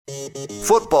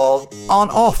Football on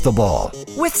Off the Ball.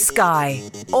 With Sky.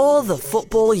 All the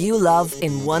football you love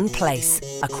in one place.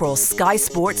 Across Sky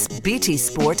Sports, BT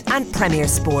Sport and Premier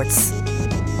Sports.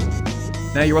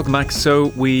 Now, you're welcome back. So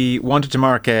we wanted to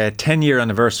mark a 10-year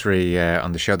anniversary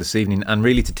on the show this evening, and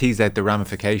really to tease out the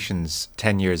ramifications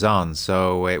 10 years on.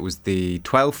 So it was the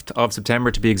 12th of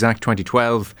September, to be exact,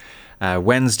 2012.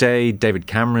 Wednesday, David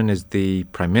Cameron is the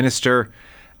Prime Minister,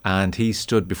 and he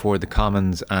stood before the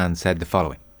Commons and said the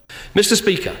following. Mr.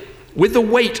 Speaker, with the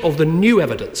weight of the new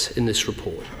evidence in this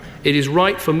report, it is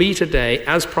right for me today,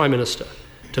 as Prime Minister,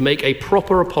 to make a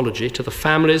proper apology to the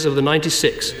families of the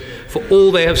 96 for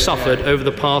all they have suffered over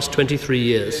the past 23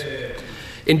 years.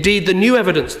 Indeed, the new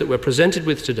evidence that we're presented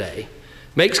with today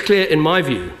makes clear, in my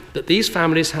view, that these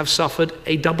families have suffered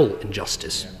a double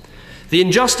injustice. The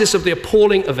injustice of the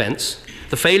appalling events,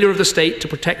 the failure of the state to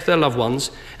protect their loved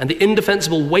ones, and the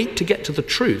indefensible wait to get to the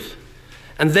truth,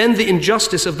 and then the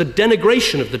injustice of the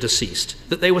denigration of the deceased,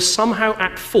 that they were somehow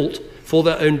at fault for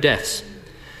their own deaths.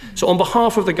 So on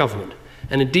behalf of the government,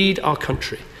 and indeed our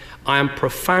country, I am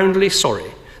profoundly sorry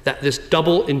that this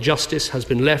double injustice has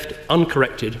been left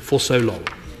uncorrected for so long.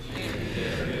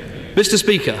 Mr.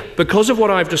 Speaker, because of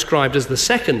what I've described as the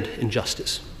second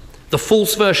injustice, the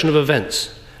false version of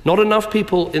events, not enough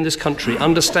people in this country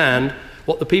understand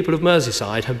what the people of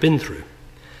Merseyside have been through.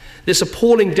 This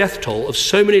appalling death toll of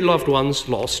so many loved ones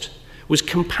lost was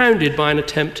compounded by an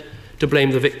attempt to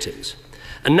blame the victims.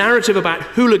 A narrative about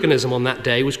hooliganism on that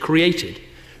day was created,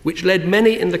 which led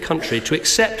many in the country to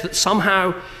accept that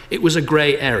somehow it was a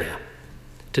grey area.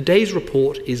 Today's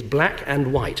report is black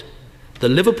and white. The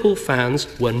Liverpool fans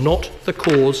were not the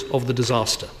cause of the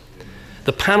disaster.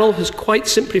 The panel has quite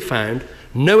simply found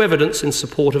no evidence in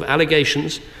support of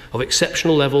allegations of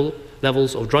exceptional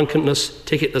levels of drunkenness,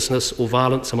 ticketlessness or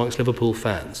violence amongst Liverpool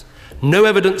fans. No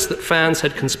evidence that fans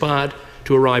had conspired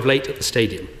to arrive late at the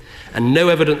stadium, and no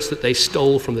evidence that they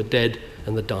stole from the dead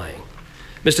and the dying.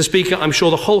 Mr. Speaker, I'm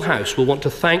sure the whole House will want to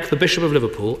thank the Bishop of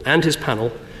Liverpool and his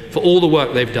panel for all the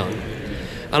work they've done.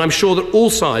 And I'm sure that all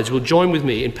sides will join with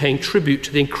me in paying tribute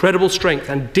to the incredible strength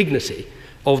and dignity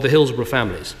of the Hillsborough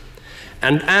families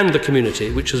and the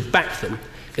community which has backed them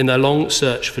in their long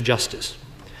search for justice.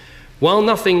 While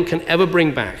nothing can ever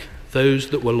bring back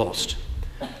those that were lost,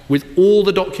 with all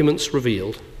the documents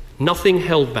revealed, nothing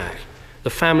held back, the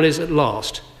families at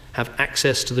last have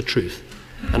access to the truth.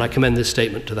 And I commend this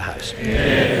statement to the House.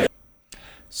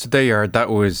 So there you are.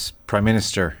 That was Prime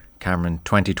Minister Cameron,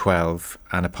 2012.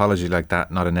 An apology like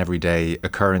that, not an everyday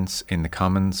occurrence in the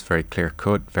Commons. Very clear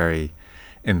cut, very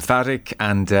emphatic.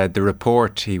 And the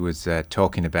report he was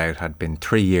talking about had been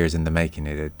 3 years in the making.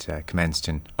 It had commenced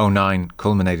in 2009,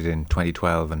 culminated in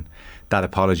 2012, and that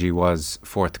apology was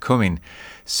forthcoming.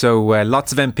 So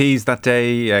lots of MPs that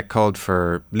day called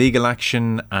for legal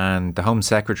action, and the Home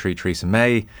Secretary, Theresa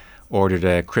May, ordered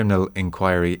a criminal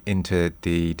inquiry into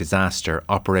the disaster,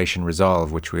 Operation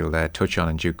Resolve, which we'll touch on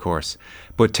in due course.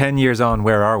 But 10 years on,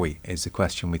 where are we, is the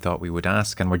question we thought we would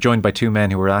ask. And we're joined by two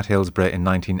men who were at Hillsborough in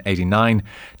 1989.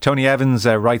 Tony Evans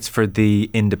writes for The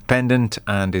Independent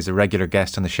and is a regular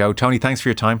guest on the show. Tony, thanks for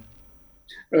your time.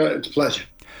 It's a pleasure.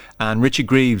 And Richie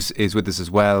Greaves is with us as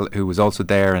well, who was also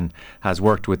there and has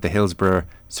worked with the Hillsborough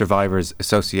Survivors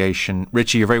Association.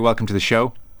 Richie, you're very welcome to the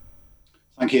show.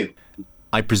 Thank you.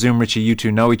 I presume, Richie, you two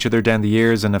know each other down the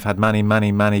years and have had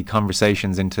many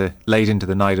conversations late into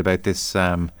the night about this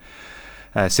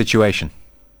situation.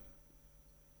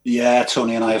 Yeah,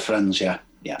 Tony and I are friends, yeah.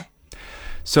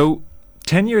 So,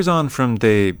 10 years on from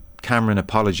the Cameron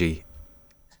apology,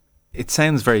 it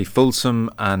sounds very fulsome,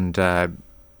 and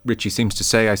Richie seems to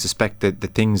say, I suspect, that the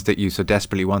things that you so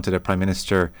desperately wanted a Prime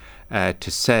Minister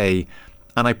to say,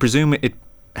 and I presume it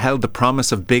held the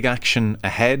promise of big action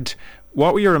ahead.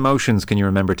 What were your emotions, can you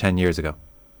remember, 10 years ago?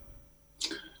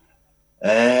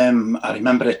 I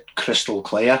remember it crystal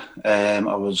clear. I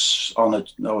was on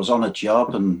a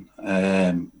job, and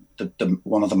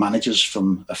one of the managers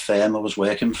from a firm I was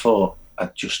working for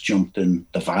had just jumped in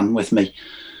the van with me,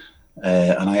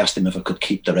 and I asked him if I could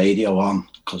keep the radio on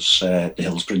because the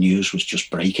Hillsborough news was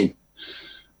just breaking,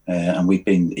 and we'd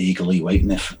been eagerly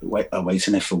awaiting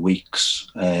it for weeks.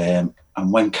 And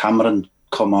when Cameron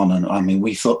come on, and I mean,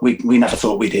 we never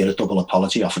thought we'd hear a double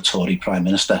apology off a Tory Prime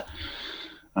Minister,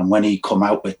 and when he come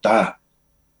out with that,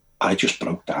 I just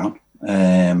broke down.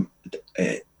 I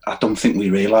don't think we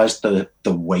realised the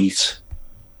weight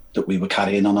that we were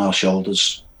carrying on our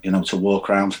shoulders, to walk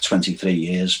around for 23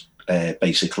 years,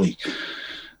 basically.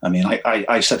 I mean,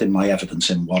 I said in my evidence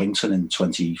in Warrington in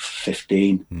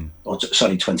 2014,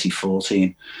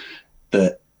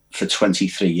 that for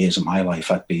 23 years of my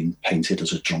life, I'd been painted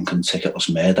as a drunken,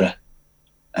 ticketless murderer.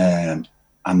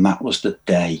 And that was the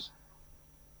day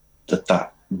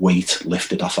that weight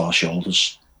lifted off our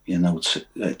shoulders.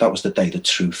 That was the day the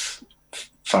truth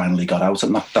finally got out,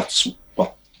 and that's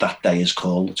what that day is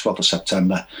called. The 12th of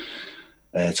September,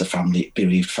 to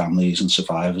bereaved families and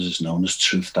survivors, is known as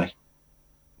Truth Day.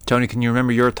 Tony, can you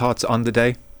remember your thoughts on the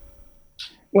day?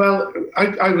 Well,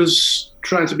 I was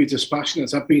trying to be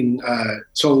dispassionate. I've been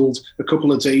told a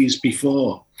couple of days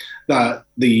before that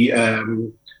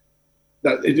that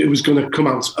it was going to come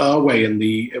out our way, and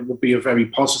it would be a very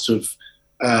positive.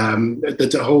 That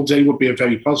the whole day would be a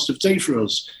very positive day for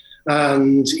us.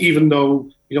 And even though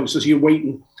so you're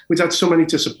waiting, we'd had so many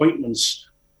disappointments.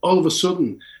 All of a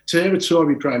sudden, to hear a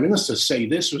Tory Prime Minister say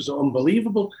this was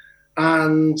unbelievable.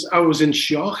 And I was in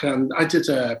shock, and I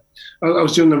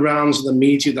was doing the rounds of the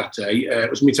media that day. It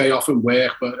was my day off from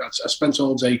work, but I spent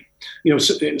all day,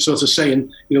 sort of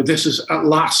saying, this is at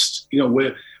last,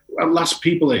 at last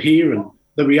people are hearing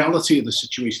the reality of the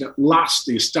situation. At last,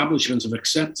 the establishment have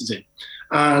accepted it.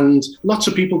 And lots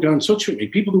of people got in touch with me,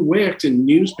 people who worked in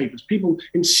newspapers, people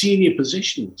in senior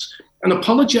positions, and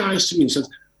apologised to me and said,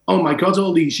 oh my God,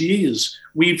 all these years,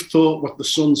 we've thought what the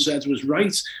Sun said was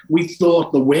right. We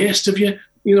thought the worst of you,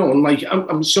 and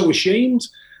I'm so ashamed.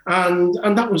 And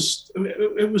that was,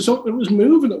 it was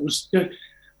moving. It was,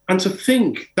 and to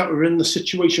think that we're in the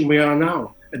situation we are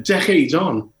now, a decade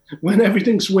on, when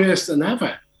everything's worse than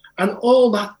ever. And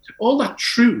all that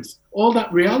truth, all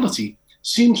that reality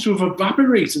seems to have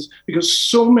evaporated because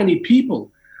so many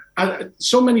people have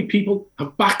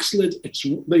backslid. It's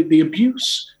the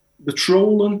abuse, the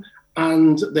trolling,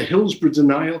 and the Hillsborough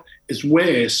denial is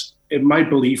worse, in my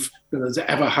belief, than it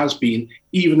ever has been,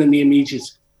 even in the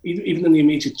immediate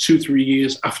 2-3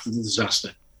 years after the disaster.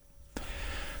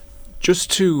 Just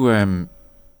to,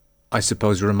 I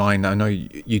suppose, remind, I know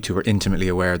you two were intimately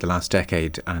aware of the last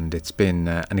decade, and it's been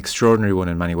an extraordinary one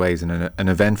in many ways, and an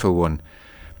eventful one.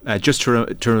 Just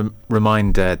to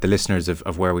remind the listeners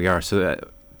of where we are. So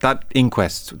that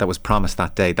inquest that was promised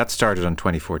that day, that started in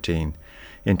 2014,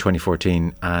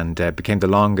 and became the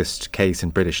longest case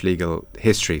in British legal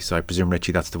history. So I presume,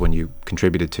 Richie, that's the one you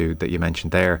contributed to that you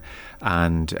mentioned there.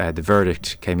 And the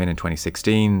verdict came in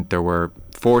 2016. There were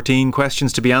 14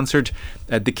 questions to be answered.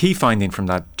 The key finding from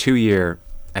that 2-year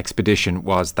expedition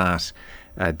was that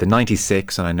the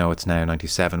 96, and I know it's now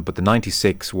 97, but the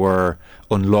 96 were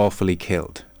unlawfully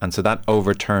killed. And so that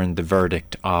overturned the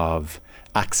verdict of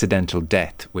accidental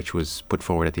death, which was put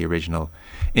forward at the original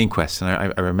inquest. And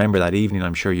I remember that evening,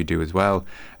 I'm sure you do as well.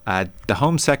 The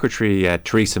Home Secretary,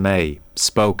 Theresa May,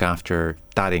 spoke after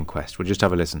that inquest. We'll just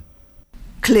have a listen.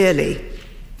 Clearly,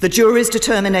 the jury's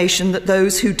determination that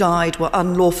those who died were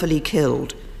unlawfully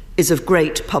killed is of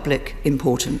great public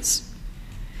importance.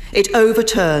 It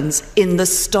overturns, in the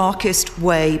starkest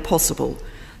way possible,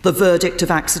 the verdict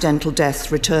of accidental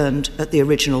death returned at the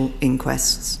original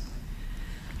inquests.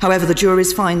 However, the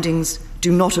jury's findings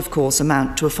do not, of course,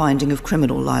 amount to a finding of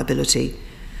criminal liability,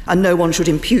 and no one should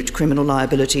impute criminal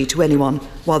liability to anyone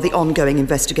while the ongoing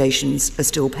investigations are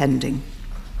still pending.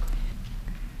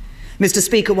 Mr.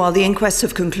 Speaker, while the inquests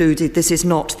have concluded, this is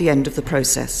not the end of the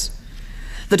process.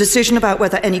 The decision about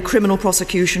whether any criminal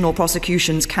prosecution or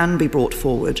prosecutions can be brought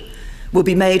forward will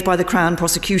be made by the Crown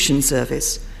Prosecution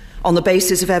Service on the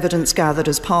basis of evidence gathered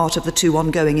as part of the 2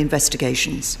 ongoing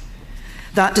investigations.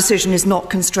 That decision is not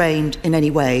constrained in any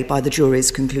way by the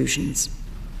jury's conclusions.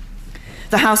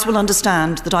 The House will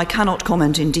understand that I cannot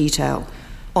comment in detail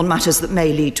on matters that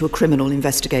may lead to a criminal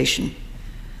investigation.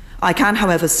 I can,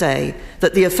 however, say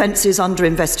that the offences under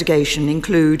investigation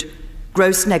include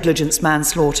gross negligence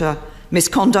manslaughter,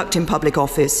 misconduct in public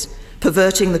office,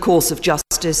 perverting the course of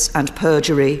justice and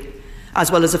perjury, as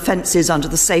well as offences under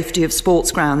the Safety of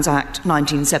Sports Grounds Act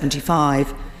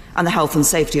 1975 and the Health and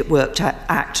Safety at Work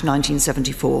Act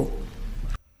 1974.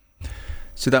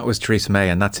 So that was Theresa May,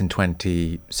 and that's in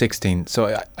 2016.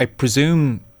 So I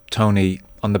presume, Tony,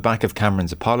 on the back of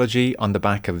Cameron's apology, on the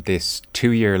back of this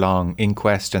 2-year-long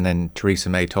inquest, and then Theresa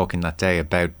May talking that day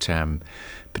about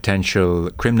potential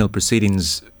criminal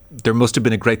proceedings, there must have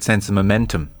been a great sense of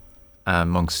momentum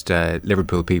amongst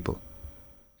Liverpool people.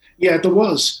 Yeah, there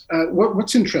was.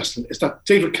 What's interesting is that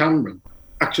David Cameron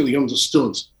actually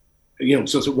understood,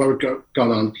 sort of what had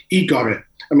gone on. He got it.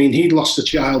 I mean, he'd lost a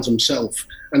child himself,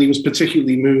 and he was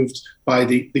particularly moved by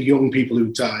the young people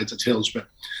who died at Hillsborough.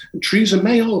 And Theresa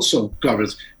May also got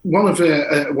it. One of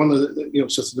the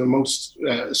sort of the most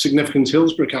significant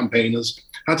Hillsborough campaigners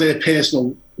had a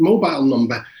personal mobile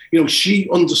number. She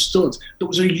understood there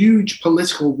was a huge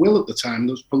political will at the time.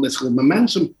 There was political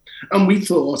momentum. And we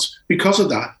thought, because of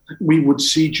that, we would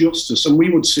see justice and we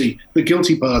would see the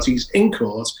guilty parties in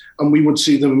court and we would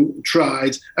see them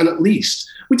tried. And at least,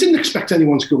 we didn't expect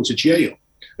anyone to go to jail.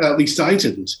 At least I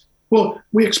didn't. But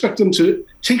we expect them to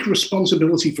take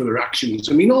responsibility for their actions.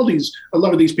 I mean, a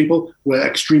lot of these people were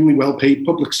extremely well-paid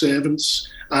public servants,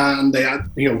 and they had,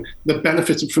 they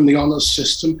benefited from the honours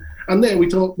system. And there we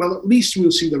thought, well, at least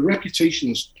we'll see the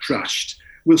reputations trashed.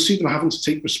 We'll see them having to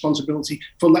take responsibility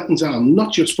for letting down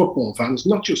not just football fans,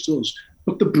 not just us,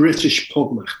 but the British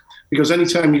public. Because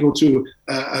anytime you go to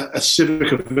a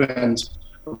civic event,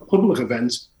 a public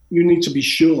event, you need to be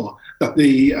sure that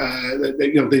the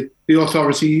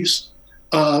authorities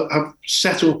have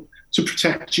set up to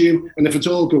protect you, and if it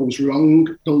all goes wrong,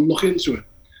 they'll look into it.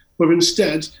 But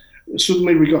instead,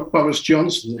 suddenly we got Boris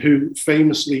Johnson, who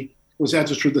famously was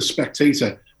editor of The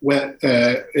Spectator, where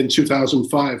in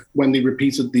 2005, when they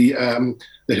repeated the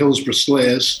Hillsborough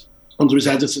Slayers under his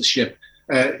editorship,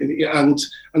 and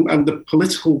the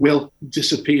political will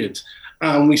disappeared.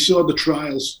 And we saw the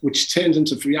trials, which turned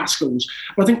into fiascos.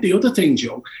 But I think the other thing,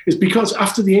 Joe, is because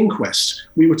after the inquest,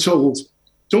 we were told,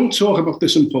 don't talk about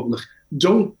this in public.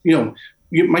 Don't, you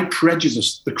might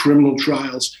prejudice the criminal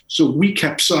trials. So we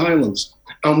kept silent.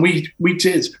 And we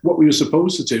did what we were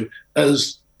supposed to do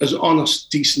as honest,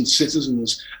 decent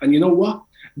citizens. And you know what?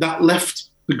 That left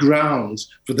the ground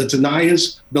for the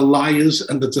deniers, the liars,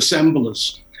 and the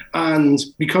dissemblers. And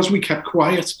because we kept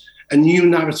quiet, a new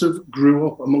narrative grew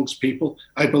up amongst people,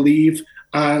 I believe,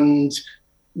 and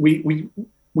we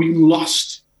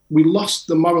lost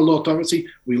the moral authority,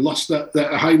 we lost the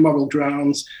high moral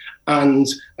grounds, and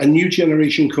a new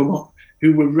generation come up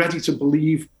who were ready to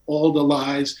believe all the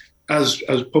lies as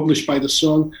published by The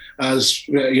Sun, as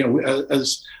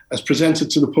presented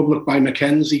to the public by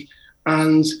Mackenzie,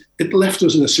 and it left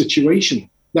us in a situation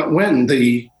that when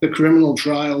the criminal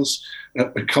trials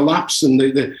collapsed and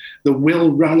the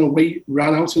will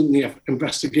ran out in the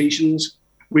investigations,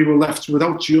 we were left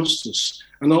without justice.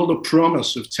 And all the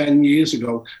promise of 10 years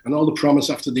ago and all the promise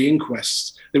after the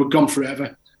inquest, they were gone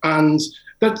forever. And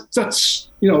that's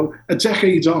a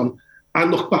decade on, I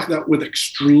look back at that with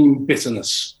extreme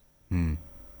bitterness.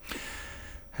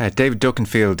 David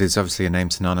Duckenfield is obviously a name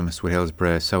synonymous with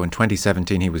Hillsborough. So in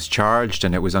 2017 he was charged,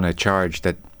 and it was on a charge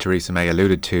that Theresa May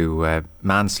alluded to,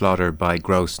 manslaughter by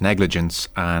gross negligence,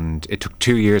 and it took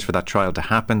 2 years for that trial to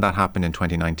happen. That happened in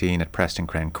 2019 at Preston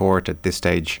Crown Court. At this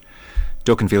stage,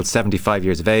 Duckenfield's 75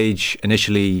 years of age.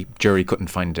 Initially, jury couldn't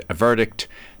find a verdict.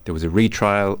 There was a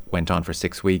retrial, went on for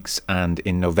 6 weeks, and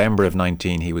in November of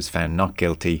 19 he was found not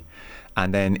guilty.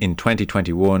 And then in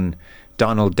 2021,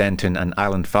 Donald Denton and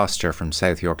Alan Foster from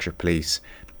South Yorkshire Police,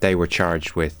 they were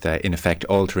charged with, in effect,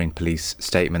 altering police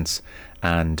statements,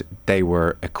 and they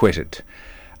were acquitted.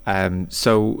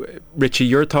 So, Richie,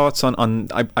 your thoughts on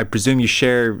I presume you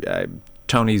share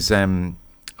Tony's,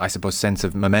 I suppose, sense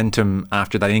of momentum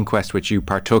after that inquest, which you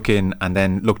partook in, and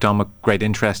then looked on with great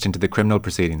interest into the criminal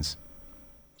proceedings.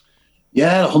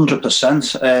 Yeah,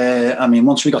 100%. I mean,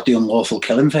 once we got the unlawful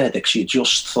killing verdicts, you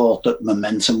just thought that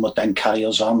momentum would then carry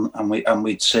us on, and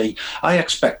we'd see. I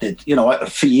expected,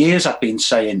 for years I've been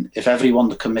saying, if everyone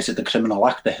that committed the criminal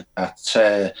act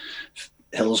at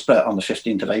Hillsborough on the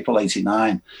 15th of April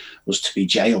 '89 was to be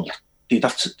jailed, they'd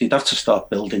have to start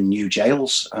building new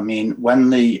jails. I mean,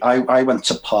 when I went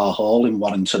to Parr Hall in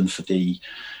Warrington for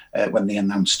when they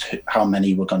announced how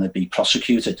many were going to be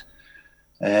prosecuted.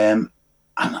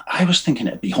 And I was thinking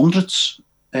it'd be hundreds,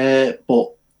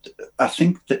 but I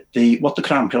think that what the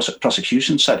Crown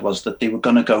prosecution said was that they were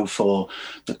going to go for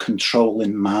the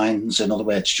controlling minds, in other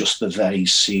words, just the very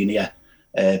senior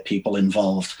people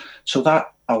involved. So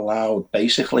that allowed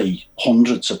basically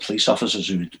hundreds of police officers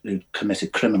who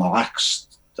committed criminal acts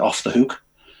off the hook.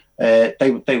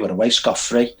 They were away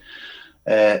scot-free.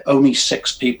 Only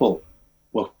 6 people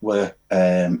were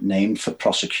named for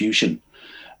prosecution.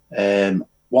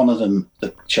 One of them,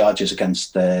 the charges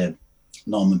against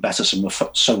Norman Bettison were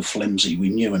so flimsy, we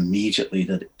knew immediately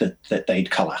that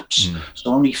they'd collapse.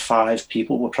 So only 5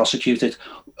 people were prosecuted.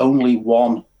 Only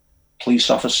 1 police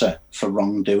officer for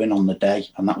wrongdoing on the day,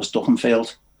 and that was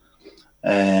Duckenfield.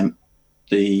 When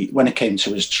it came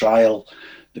to his trial,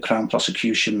 the Crown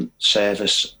Prosecution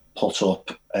Service put up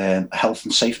a health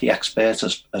and safety expert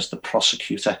as the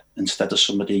prosecutor instead of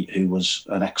somebody who was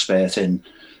an expert in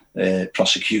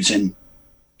prosecuting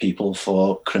people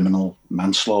for criminal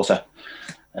manslaughter.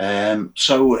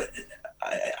 So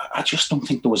I just don't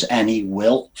think there was any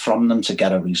will from them to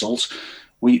get a result.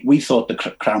 We thought the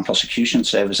Crown Prosecution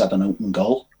Service had an open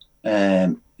goal.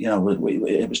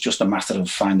 It was just a matter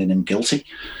of finding him guilty.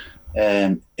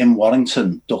 In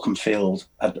Warrington, Duckenfield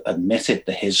had admitted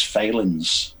that his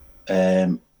failings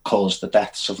caused the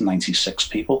deaths of 96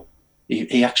 people.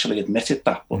 He actually admitted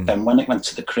that. But then when it went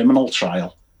to the criminal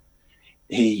trial,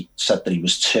 he said that he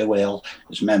was too ill,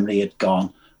 his memory had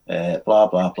gone, blah,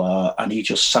 blah, blah. And he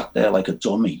just sat there like a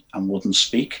dummy and wouldn't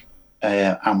speak.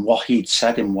 And what he'd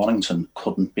said in Warrington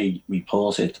couldn't be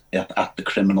reported at the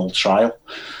criminal trial.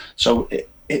 So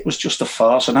it was just a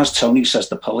farce. And as Tony says,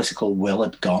 the political will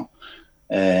had gone.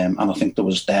 And I think there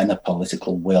was then a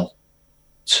political will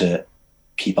to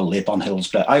keep a lid on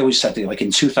Hillsborough. I always said, like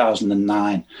in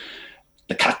 2009,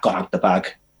 the cat got out the bag,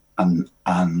 and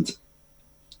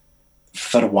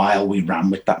for a while we ran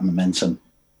with that momentum.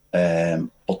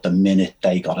 But the minute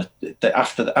they got it,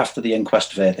 after the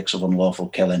inquest verdicts of unlawful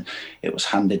killing, it was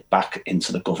handed back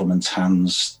into the government's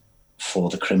hands for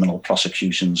the criminal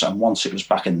prosecutions. And once it was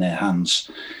back in their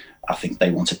hands, I think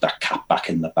they wanted that cat back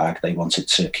in the bag. They wanted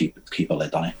to keep a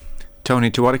lid on it. Tony,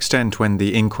 to what extent, when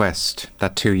the inquest,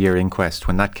 that 2-year inquest,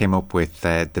 when that came up with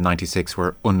the 96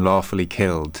 were unlawfully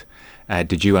killed,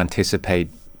 did you anticipate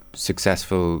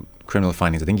successful criminal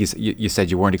findings? I think you said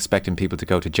you weren't expecting people to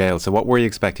go to jail. So what were you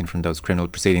expecting from those criminal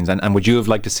proceedings? And would you have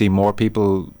liked to see more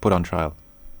people put on trial?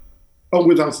 Oh,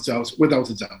 without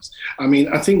a doubt. I mean,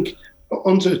 I think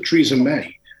under Theresa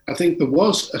May, I think there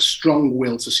was a strong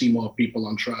will to see more people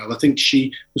on trial. I think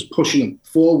she was pushing them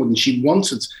forward and she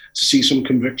wanted to see some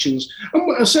convictions.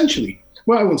 And essentially,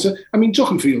 what I want to say, I mean,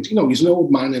 Duckenfield, he's an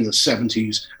old man in his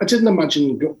 70s. I didn't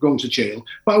imagine him going to jail,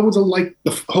 but I would have liked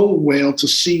the whole world to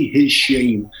see his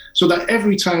shame, so that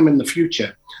every time in the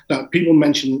future that people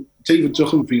mention David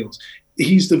Duckenfield,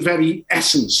 he's the very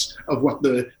essence of what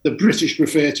the British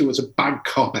refer to as a bad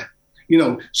copper.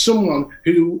 Someone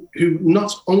who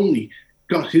not only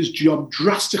got his job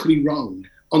drastically wrong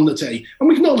on the day, and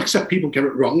we can all accept people get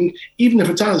it wrong, even if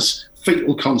it has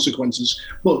fatal consequences,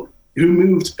 but who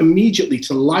moved immediately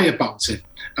to lie about it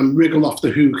and wriggle off the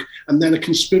hook, and then a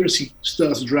conspiracy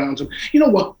started around him. You know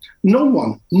what? No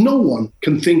one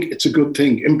can think it's a good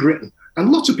thing in Britain.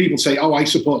 And lots of people say, oh, I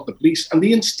support the police, and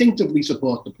they instinctively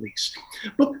support the police.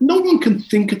 But no one can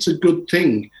think it's a good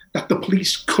thing that the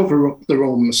police cover up their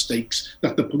own mistakes,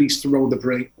 that the police throw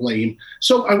the blame.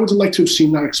 So I would have liked to have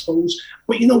seen that exposed.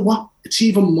 But you know what? It's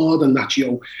even more than that,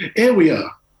 Joe. Here we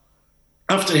are.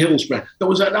 After Hillsborough, there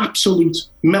was an absolute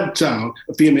meltdown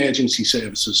of the emergency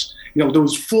services. There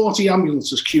was 40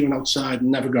 ambulances queuing outside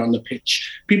and never got on the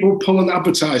pitch. People were pulling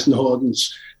advertising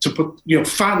hoardings to put,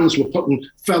 fans were putting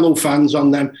fellow fans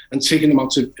on them and taking them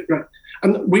out to...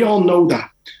 And we all know that.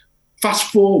 Fast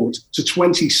forward to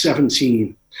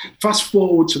 2017. Fast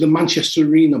forward to the Manchester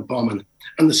Arena bombing.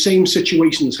 And the same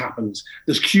situation has happened.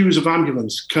 There's queues of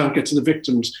ambulance, can't get to the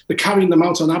victims. They're carrying them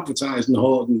out on advertising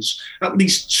hoardings. At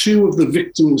least 2 of the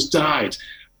victims died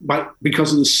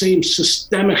because of the same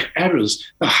systemic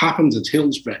errors that happened at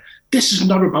Hillsborough. This is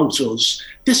not about us.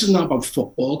 This is not about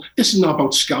football. This is not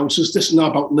about Scousers. This is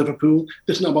not about Liverpool.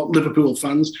 This is not about Liverpool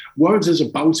fans. What it is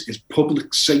about is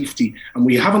public safety. And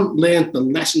we haven't learned the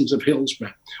lessons of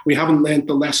Hillsborough. We haven't learned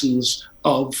the lessons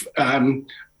of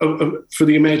for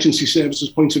the emergency services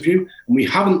point of view, and we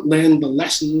haven't learned the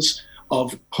lessons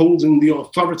of holding the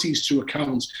authorities to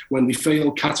account when they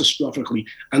fail catastrophically.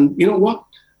 And you know what?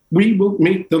 We will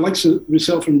make the likes of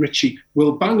myself and Richie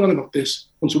will bang on about this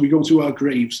until we go to our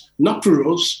graves. Not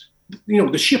for us.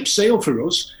 The ship sailed for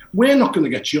us. We're not going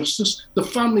to get justice. The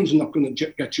families are not going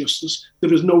to get justice.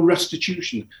 There is no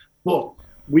restitution. But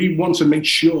we want to make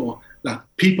sure that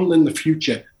people in the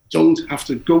future don't have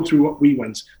to go through what we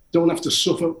went, don't have to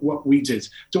suffer what we did,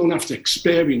 don't have to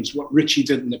experience what Richie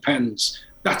did in the pens.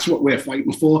 That's what we're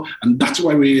fighting for, and that's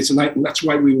why we're here tonight, and that's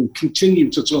why we will continue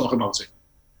to talk about it.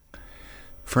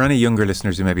 For any younger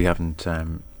listeners who maybe haven't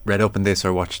read up on this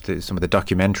or watched some of the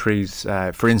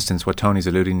documentaries, for instance, what Tony's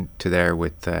alluding to there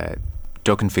with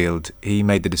Duckenfield, he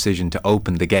made the decision to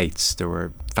open the gates. There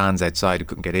were fans outside who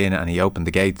couldn't get in, and he opened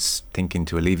the gates thinking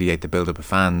to alleviate the build-up of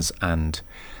fans, and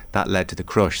that led to the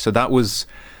crush. So that was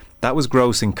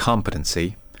gross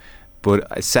incompetency.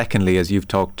 But secondly, as you've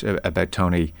talked about,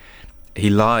 Tony, he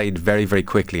lied very, very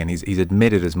quickly, and he's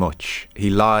admitted as much. He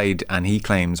lied, and he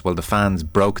claims, well, the fans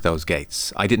broke those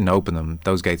gates. I didn't open them.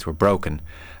 Those gates were broken.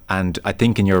 And I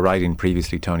think in your writing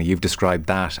previously, Tony, you've described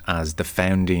that as the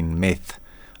founding myth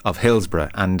of Hillsborough.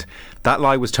 And that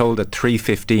lie was told at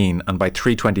 3:15, and by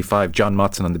 3:25, John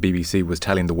Motson on the BBC was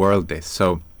telling the world this.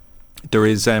 So there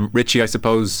is, Richie, I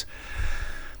suppose,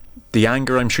 the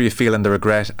anger I'm sure you feel and the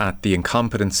regret at the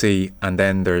incompetency, and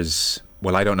then there's,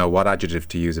 well, I don't know what adjective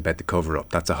to use about the cover-up.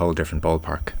 That's a whole different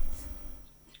ballpark.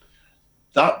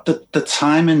 That the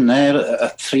timing there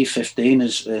at 3:15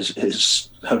 is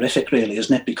horrific, really,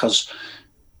 isn't it? Because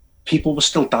people were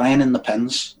still dying in the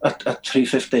pens at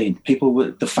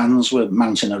 3:15. The fans were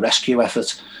mounting a rescue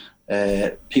effort.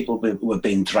 People were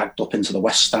being dragged up into the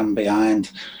West Stand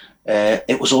behind.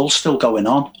 It was all still going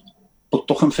on. But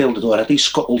Duckenfield had already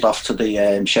scuttled off to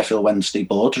the Sheffield Wednesday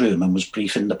boardroom and was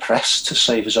briefing the press to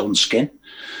save his own skin.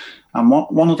 And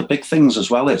one of the big things as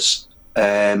well is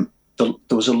there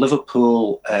was a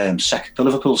Liverpool, the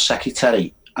Liverpool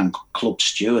secretary and club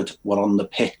steward were on the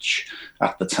pitch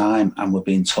at the time and were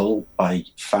being told by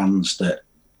fans that,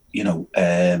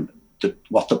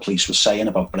 what the police were saying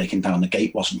about breaking down the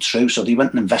gate wasn't true. So they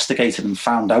went and investigated and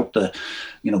found out that,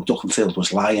 Duckenfield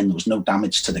was lying. There was no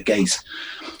damage to the gate.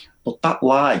 But that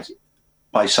lie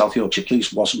by South Yorkshire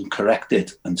Police wasn't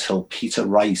corrected until Peter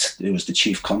Wright, who was the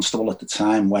chief constable at the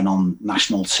time, went on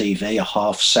national TV at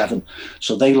 7:30.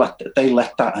 So they let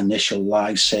that initial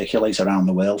lie circulate around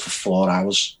the world for 4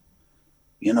 hours.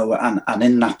 And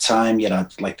in that time, you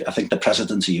had, I think the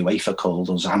president of UEFA called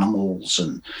us animals,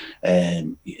 and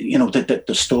the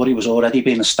story was already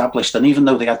being established. And even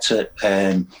though they had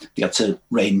to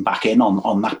rein back in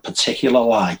on that particular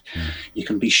lie, you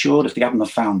can be sure if they hadn't have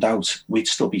found out, we'd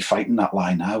still be fighting that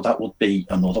lie now. That would be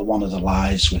another one of the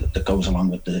lies that goes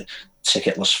along with the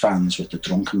ticketless fans, with the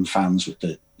drunken fans, with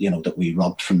the that we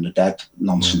robbed from the dead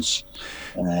nonsense.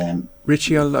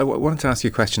 Richie, I wanted to ask you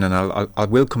a question, and I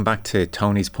will come back to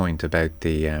Tony's point about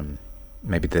the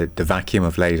maybe the vacuum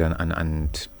of late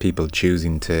and people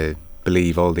choosing to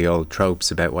believe all the old tropes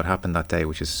about what happened that day,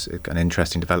 which is an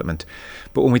interesting development.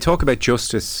 But when we talk about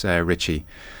justice, Richie,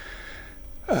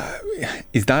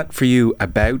 is that for you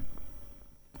about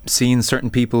seeing certain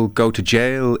people go to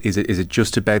jail? Is it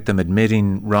just about them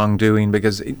admitting wrongdoing?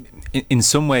 Because in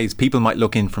some ways, people might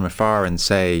look in from afar and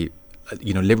say,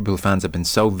 Liverpool fans have been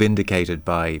so vindicated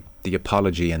by the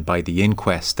apology and by the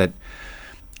inquest that,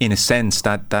 in a sense,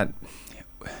 that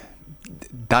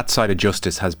side of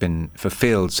justice has been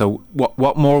fulfilled. So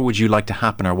what more would you like to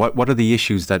happen, or what are the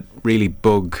issues that really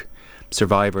bug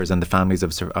survivors and the families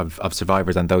of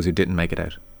survivors and those who didn't make it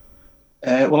out?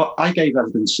 Well, I gave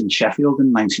evidence in Sheffield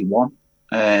in '91,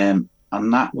 and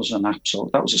that was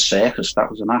a circus. That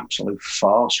was an absolute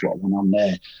farce what went on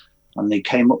there. And they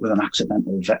came up with an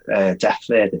accidental death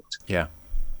verdict. Yeah.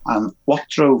 And what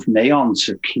drove me on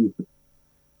to keep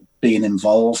being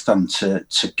involved and to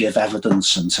give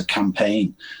evidence and to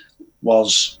campaign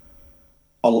was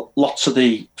lots of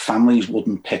the families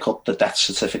wouldn't pick up the death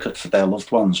certificate for their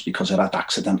loved ones because it had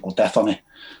accidental death on it.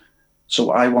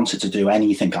 So I wanted to do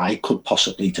anything I could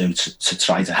possibly do to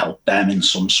try to help them in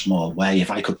some small way.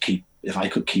 If I could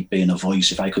keep being a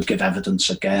voice, if I could give evidence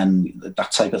again,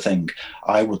 that type of thing,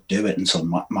 I would do it until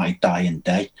my dying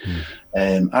day.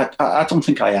 I don't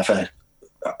think I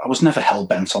was never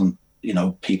hell-bent on,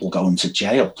 people going to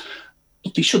jail.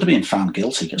 But they should have been found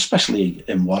guilty, especially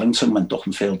in Warrington when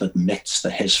Duckenfield admits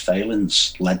that his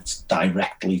failings led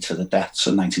directly to the deaths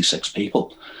of 96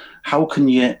 people. How can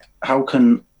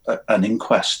an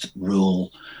inquest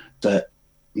rule that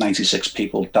 96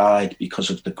 people died because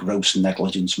of the gross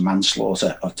negligence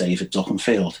manslaughter of David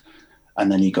Duckenfield, and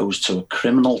then he goes to a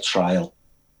criminal trial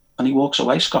and he walks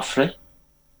away scot-free?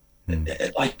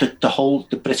 Like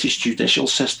the British judicial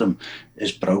system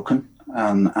is broken,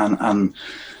 and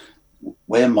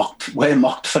we're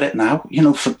mocked for it now.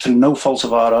 Through no fault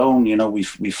of our own.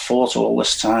 We've fought all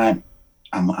this time,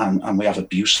 and we have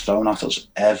abuse thrown at us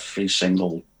every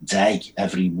single day,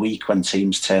 every week when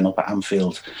teams turn up at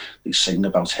Anfield. They sing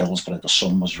about Hillsborough, the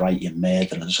sun was right, you're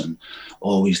murderers, and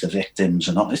always the victims.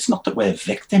 And it's not that we're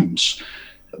victims.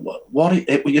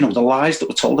 The lies that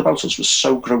were told about us was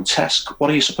so grotesque. What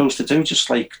are you supposed to do? Just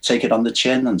take it on the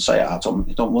chin and say,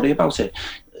 don't worry about it.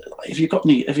 If you've got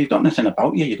anything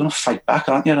about you, you're going to fight back,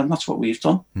 aren't you? And that's what we've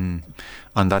done.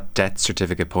 On that death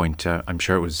certificate point, I'm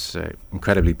sure it was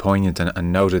incredibly poignant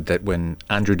and noted that when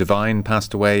Andrew Devine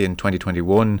passed away in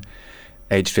 2021,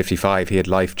 aged 55, he had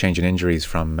life-changing injuries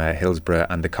from Hillsborough,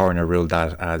 and the coroner ruled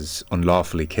that as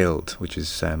unlawfully killed, which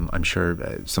is, I'm sure,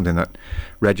 something that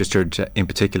registered in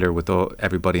particular with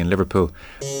everybody in Liverpool.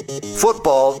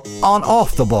 Football on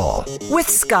Off the Ball. With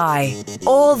Sky.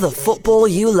 All the football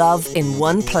you love in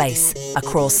one place.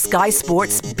 Across Sky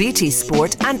Sports, BT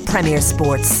Sport and Premier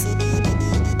Sports.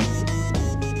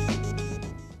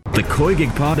 The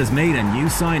Coigig Pod has made a new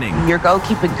signing. Your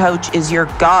goalkeeping coach is your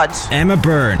god. Emma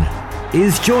Byrne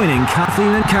is joining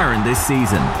Kathleen and Karen this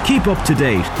season. Keep up to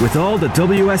date with all the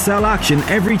WSL action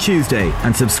every Tuesday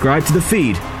and subscribe to the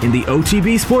feed in the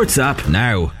OTB Sports app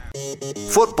now.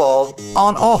 Football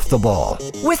on Off the Ball.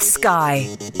 With Sky.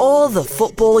 All the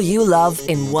football you love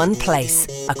in one place.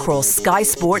 Across Sky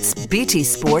Sports, BT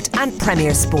Sport and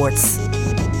Premier Sports.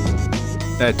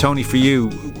 Tony, for you,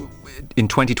 in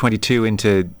 2022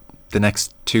 into the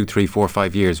next 2, 3, 4,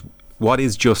 5 years, what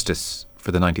is justice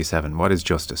for the 97? What is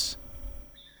justice?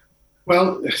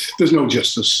 Well, there's no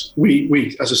justice.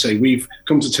 We, as I say, we've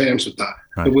come to terms with that.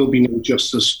 Right. There will be no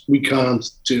justice. We can't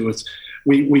do it.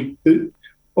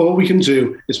 All we can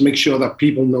do is make sure that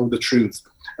people know the truth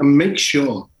and make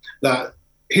sure that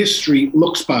history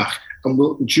looks back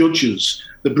and judges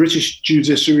the British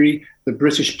judiciary, the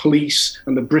British police,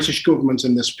 and the British government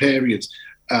in this period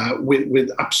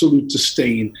with absolute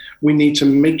disdain. We need to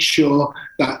make sure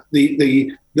that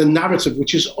the narrative,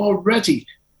 which is already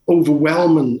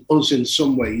overwhelming us in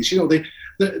some ways,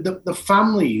 the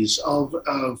families of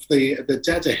the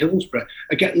dead of Hillsborough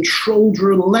are getting trolled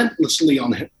relentlessly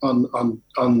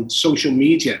on social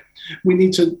media. We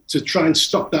need to try and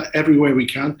stop that everywhere we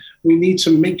can. We need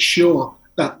to make sure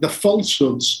that the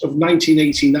falsehoods of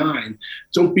 1989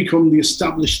 don't become the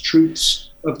established truths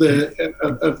of the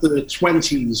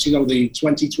 20s, the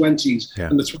 2020s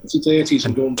and the 2030s.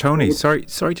 And Tony, sorry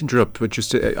to interrupt, but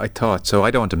just I thought, so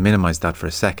I don't want to minimise that for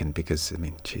a second because, I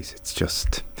mean, geez,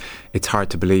 it's hard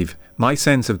to believe. My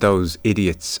sense of those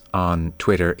idiots on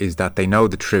Twitter is that they know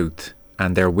the truth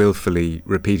and they're willfully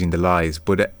repeating the lies,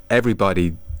 but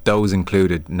everybody, those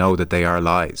included, know that they are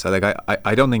lies. So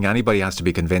I don't think anybody has to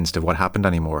be convinced of what happened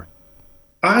anymore.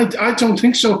 I don't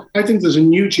think so. I think there's a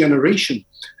new generation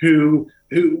who,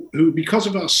 because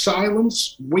of our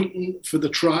silence, waiting for the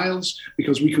trials,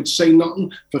 because we could say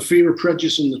nothing for fear of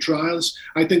prejudice in the trials,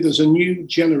 I think there's a new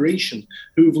generation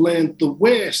who've learned the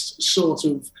worst sort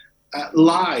of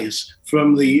lies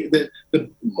from the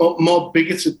more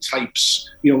bigoted types,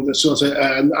 the sort of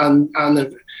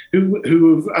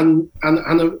who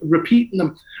are repeating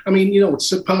them. I mean,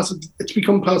 it's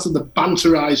become part of the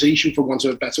banterization, for want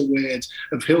of a better word,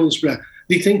 of Hillsborough.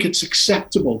 They think it's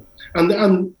acceptable.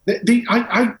 And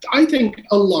I think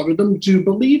a lot of them do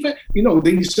believe it,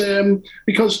 these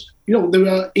because there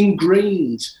are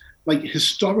ingrained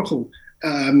historical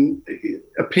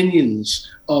opinions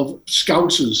of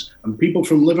Scousers and people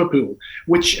from Liverpool,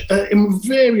 which are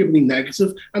invariably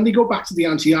negative, and they go back to the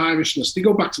anti-Irishness, they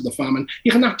go back to the famine.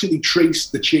 You can actually trace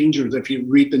the changes if you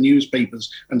read the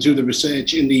newspapers and do the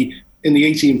research in the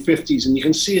 1850s, and you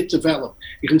can see it develop.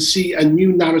 You can see a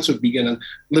new narrative beginning.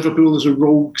 Liverpool is a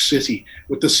rogue city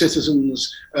with the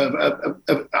citizens of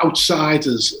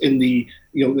outsiders in the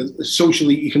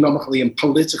socially, economically, and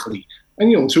politically.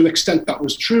 And, to an extent that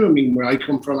was true. I mean, where I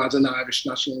come from as an Irish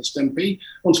nationalist MP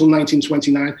until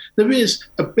 1929, there is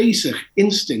a basic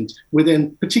instinct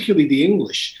within particularly the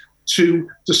English to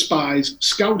despise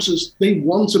Scousers. They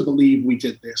want to believe we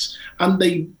did this, and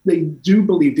they do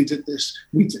believe they did this.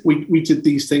 We did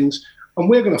these things, and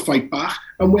we're going to fight back,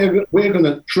 and we're going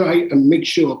to try and make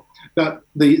sure that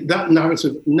that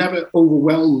narrative never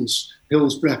overwhelms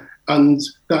Hillsborough, and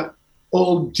that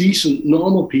all decent,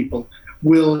 normal people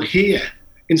will hear,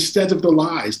 instead of the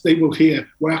lies, they will hear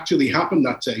what actually happened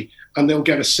that day, and they'll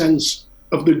get a sense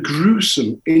of the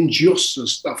gruesome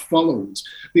injustice that followed,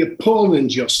 the appalling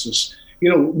injustice.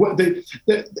 The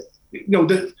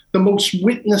most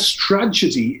witnessed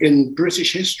tragedy in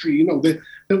British history. There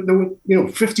were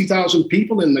 50,000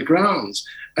 people in the grounds,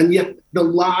 and yet the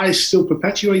lies still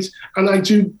perpetuate. And I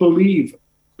do believe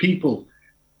people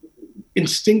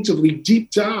instinctively,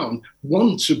 deep down,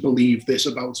 want to believe this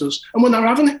about us, and we're not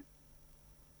having it.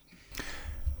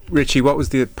 Richie, what was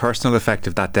the personal effect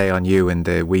of that day on you in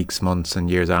the weeks, months and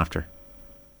years after?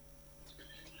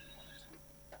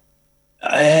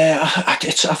 I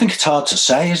think it's hard to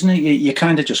say, isn't it? You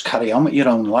kind of just carry on with your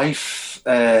own life.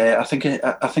 I think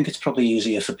it's probably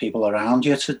easier for people around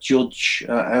you to judge.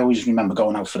 I always remember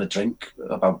going out for a drink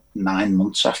about 9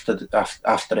 months after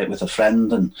it with a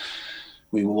friend, and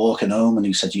we were walking home, and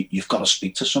he said, "You've got to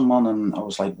speak to someone." And I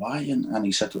was like, "Why?" And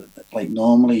he said,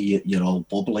 normally you're all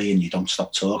bubbly and you don't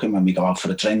stop talking when we go out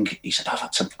for a drink. He said, I've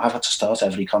had to start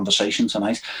every conversation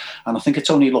tonight. And I think it's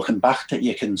only looking back that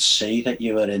you can see that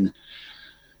you were in,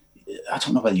 I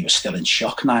don't know whether you were still in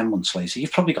shock 9 months later.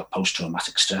 You've probably got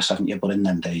post-traumatic stress, haven't you? But in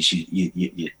them days, you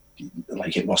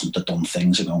it wasn't the done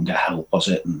thing to go and get help, was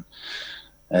it? And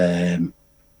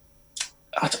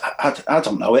I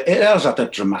don't know. It has had a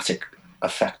dramatic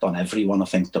effect on everyone, I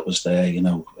think, that was there. I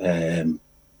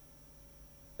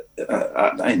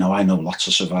know lots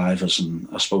of survivors, and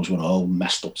I suppose we're all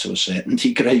messed up to a certain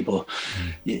degree, but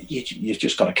you've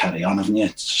just got to carry on, haven't you?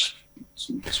 It's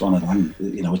one of them,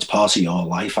 it's part of your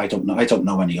life. I don't know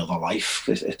any other life.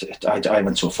 I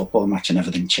went to a football match and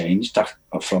everything changed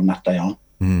from that day on.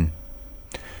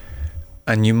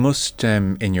 And you must,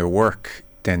 in your work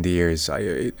then, the years,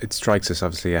 it strikes us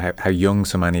obviously how young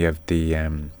so many of the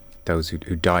those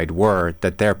who died were,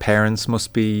 that their parents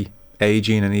must be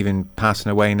aging and even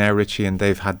passing away now, Richie, and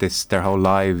they've had this their whole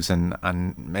lives and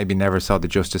maybe never saw the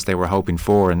justice they were hoping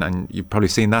for, and you've probably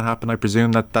seen that happen. I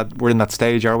presume that we're in that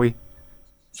stage, are we?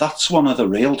 That's one of the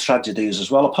real tragedies as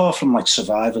well, apart from like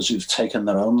survivors who've taken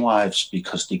their own lives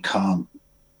because they can't,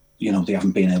 they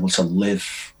haven't been able to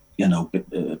live,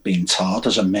 being tarred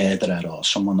as a murderer or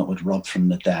someone that would rob from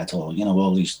the dead, or,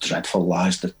 all these dreadful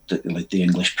lies that like the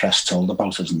English press told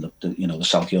about us and the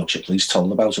South Yorkshire police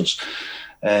told about us.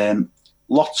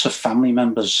 Lots of family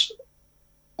members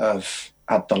have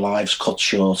had their lives cut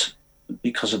short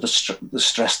because of the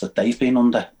stress that they've been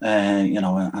under, and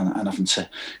having to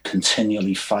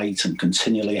continually fight and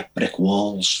continually hit brick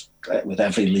walls with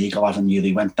every legal avenue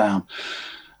they went down.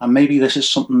 And maybe this is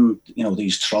something,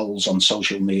 these trolls on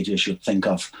social media should think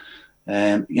of.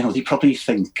 They probably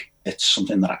think it's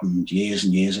something that happened years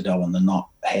and years ago and they're not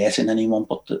hurting anyone.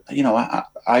 But,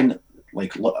 I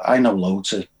know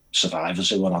loads of survivors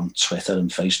who are on Twitter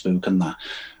and Facebook and that.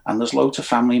 And there's loads of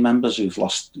family members who've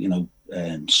lost,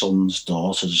 sons,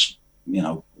 daughters,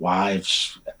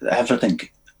 wives, everything.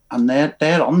 And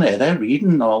they're on there, they're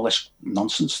reading all this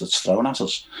nonsense that's thrown at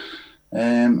us.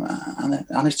 And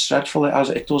it's dreadful.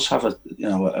 It does have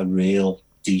a real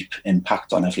deep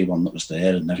impact on everyone that was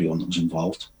there and everyone that was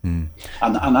involved. And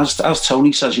as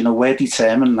Tony says, we're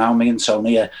determined now. Me and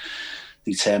Tony are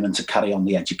determined to carry on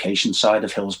the education side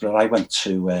of Hillsborough. I went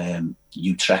to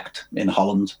Utrecht in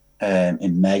Holland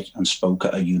in May and spoke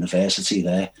at a university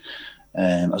there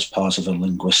as part of a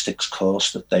linguistics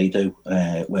course that they do,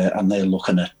 and they're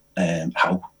looking at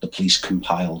how the police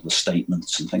compile the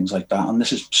statements and things like that. And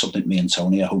this is something me and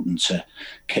Tony are hoping to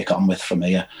kick on with from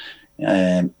here.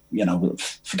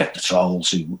 Forget the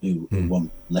trolls who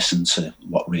won't listen to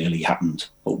what really happened,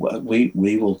 but we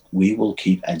will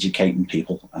keep educating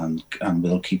people and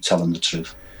we'll keep telling the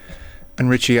truth. And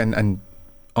Richie, and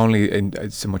only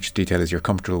in so much detail as you're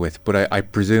comfortable with, but I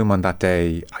presume on that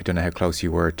day, I don't know how close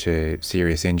you were to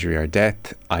serious injury or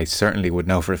death. I certainly would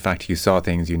know for a fact you saw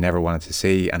things you never wanted to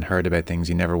see and heard about things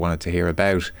you never wanted to hear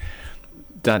about.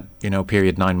 That,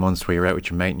 period 9 months where you're out with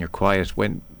your mate and you're quiet,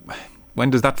 when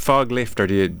does that fog lift, or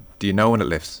do you know when it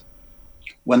lifts?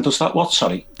 When does that what,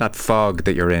 sorry? That fog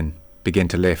that you're in begin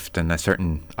to lift, and a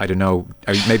certain, I don't know,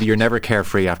 maybe you're never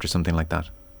carefree after something like that.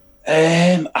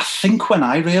 I think when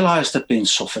I realised I'd been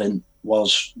suffering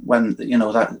was when,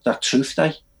 that Truth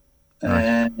Day.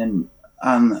 Right. And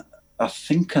I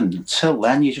think until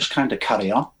then you just kind of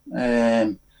carry on.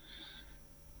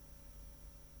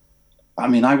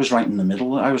 I was right in the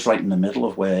middle. I was right in the middle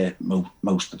of where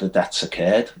most of the deaths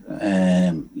occurred.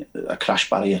 A crash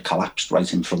barrier collapsed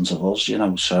right in front of us,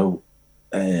 so,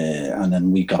 and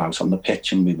then we got out on the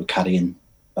pitch and we were carrying,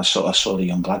 I saw a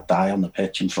young lad die on the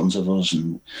pitch in front of us,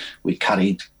 and we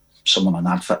carried someone on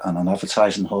an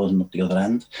advertising hoarding up the other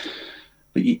end.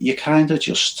 But you kind of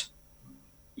just,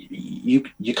 you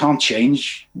can't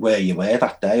change where you were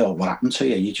that day or what happened to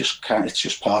you. You just can't. It's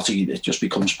just part of you. It just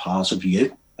becomes part of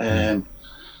you. So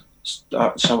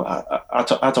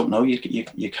I don't know.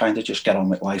 You kind of just get on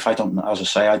with life. I don't know. As I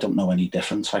say, I don't know any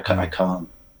difference. I can't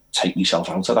take myself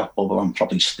out of that bubble. I'm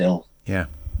probably still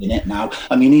in it now.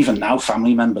 Even now,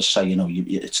 family members say,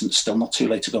 it's still not too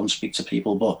late to go and speak to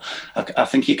people. But I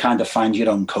think you kind of find your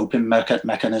own coping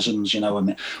mechanisms.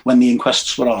 When the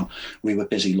inquests were on, we were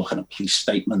busy looking at police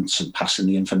statements and passing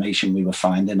the information we were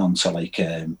finding on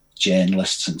to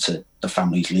journalists and to the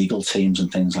family's legal teams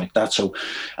and things like that. So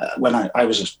when I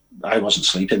wasn't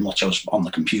sleeping much. I was on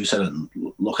the computer and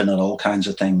looking at all kinds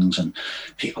of things, and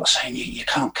people are saying you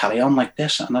can't carry on like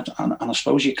this, and I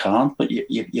suppose you can't, but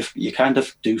you kind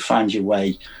of do find your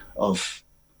way of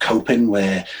coping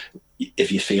where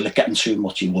if you feel it getting too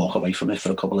much, you walk away from it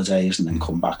for a couple of days and then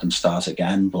come back and start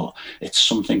again. But it's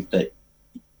something that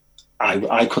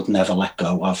I could never let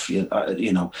go of.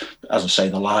 As I say,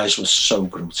 the lies were so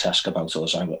grotesque about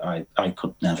us. I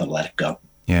could never let it go.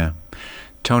 Yeah.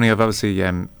 Tony, I've obviously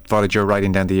followed your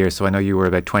writing down the years, so I know you were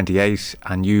about 28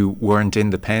 and you weren't in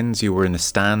the pens, you were in the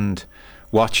stand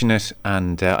watching it.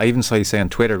 And I even saw you say on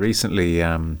Twitter recently,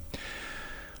 I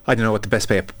don't know what the best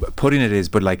way of putting it is,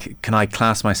 but can I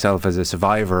class myself as a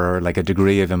survivor, or a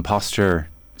degree of imposter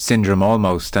syndrome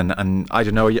almost? And I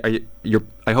don't know,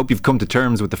 I hope you've come to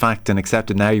terms with the fact and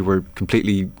accepted now you were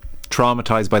completely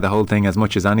traumatised by the whole thing as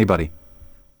much as anybody.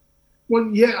 Well,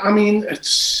 yeah,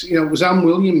 it's, it was Anne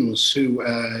Williams who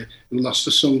lost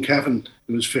her son Kevin,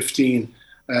 who was 15,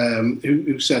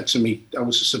 who said to me, I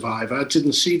was a survivor. I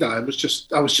didn't see that. I was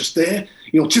just there.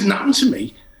 It didn't happen to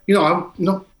me.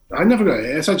 I never got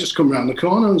hurt. I just come around the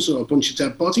corner and saw a bunch of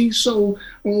dead bodies. So,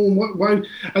 why?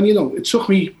 And, it took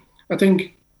me, I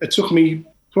think it took me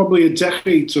probably a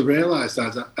decade to realise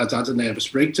that I'd had a nervous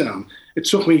breakdown. It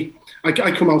took me. I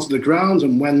come out of the ground,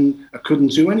 and when I couldn't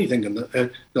do anything, and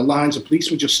the lines of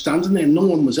police were just standing there, no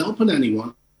one was helping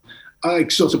anyone, I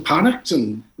sort of panicked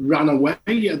and ran away.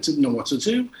 I didn't know what to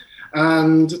do.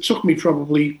 And it took me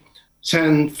probably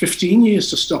 10, 15 years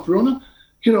to stop running.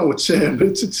 You know, it's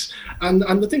and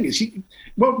the thing is,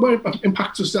 what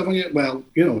impact does that on you? Well,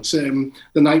 you know, it's the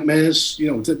nightmares,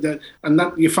 you know, and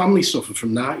that your family suffer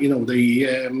from that. You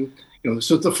know,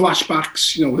 so the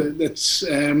flashbacks, you know, it's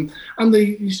and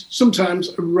the sometimes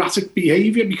erratic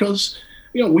behaviour, because,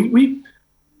 you know, we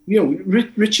you know,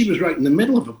 Richie was right in the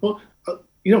middle of it, but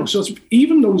you know, so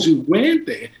even those who weren't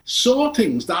there saw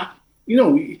things that, you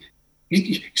know,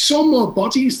 you saw more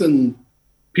bodies than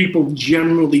people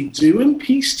generally do in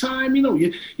peacetime. You know,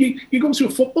 you go to a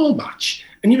football match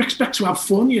and you expect to have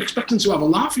fun, you're expecting to have a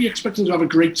laugh, you're expecting to have a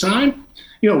great time.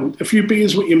 You know, a few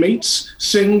beers with your mates,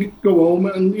 sing, go home,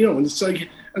 and, you know, and it's like,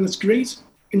 and it's great.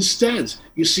 Instead,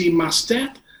 you see mass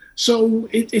death. So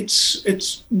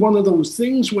it's one of those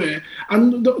things where,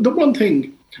 and the one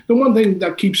thing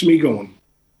that keeps me going,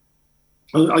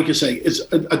 like I say, is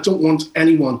I don't want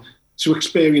anyone to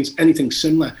experience anything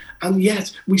similar. And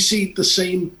yet we see the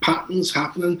same patterns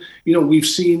happening. You know, we've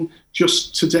seen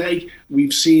just today,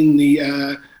 we've seen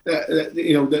the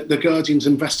Guardian's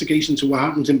investigation to what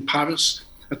happened in Paris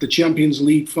at the Champions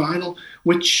League final,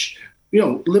 which, you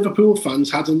know, Liverpool fans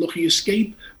had a lucky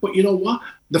escape. But you know what?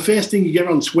 The first thing you get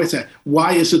on Twitter,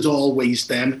 why is it always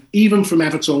them? Even from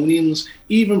Evertonians,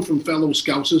 even from fellow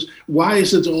Scousers, why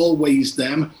is it always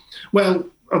them? Well,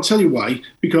 I'll tell you why.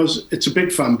 Because it's a big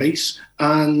fan base,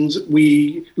 and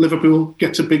Liverpool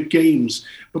get to big games.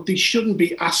 But they shouldn't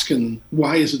be asking,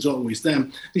 why is it always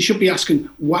them? They should be asking,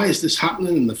 why is this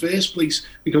happening in the first place?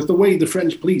 Because the way the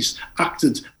French police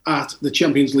acted at the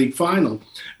Champions League final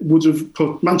would have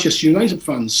put Manchester United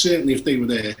fans, certainly if they were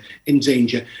there, in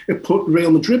danger. It put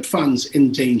Real Madrid fans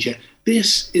in danger.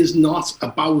 This is not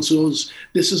about us.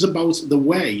 This is about the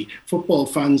way football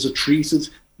fans are treated.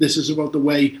 This is about the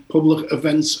way public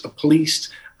events are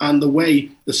policed, and the way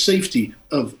the safety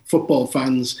of football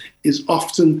fans is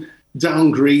often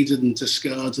downgraded and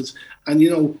discarded. And, you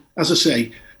know, as I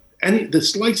say, the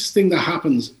slightest thing that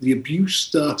happens, the abuse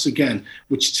starts again,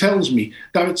 which tells me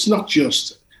that it's not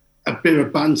just a bit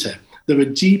of banter. There are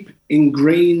deep,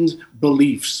 ingrained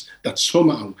beliefs that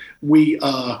somehow we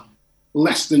are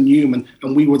less than human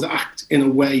and we would act in a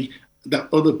way that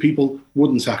other people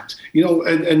wouldn't act. You know,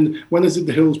 and when I did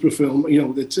the Hillsborough film, you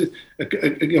know,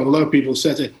 a lot of people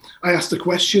said it. I asked the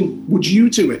question, would you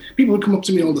do it? People would come up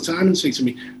to me all the time and say to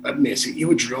me, Missy, you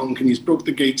were drunk and you broke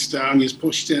the gates down, you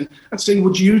pushed in. I'd say,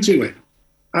 would you do it?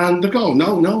 And they go,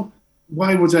 no.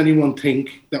 Why would anyone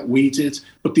think that we did?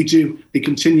 But they do. They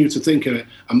continue to think of it.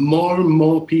 And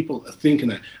more people are thinking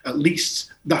it. At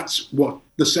least that's what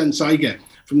the sense I get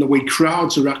from the way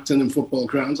crowds are acting in football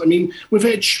grounds. I mean, we've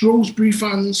heard Shrewsbury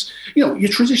fans, you know, your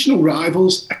traditional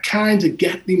rivals, I kind of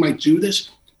get they might do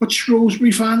this, but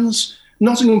Shrewsbury fans,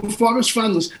 Nottingham Forest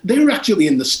fans, they were actually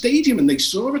in the stadium and they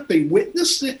saw it, they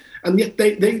witnessed it, and yet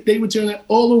they were doing it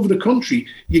all over the country.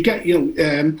 You get, you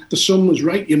know, the Sun was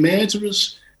right, your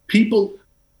murderers. People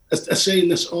are saying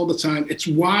this all the time. It's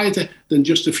wider than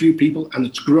just a few people, and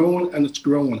it's growing and it's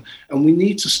growing, and we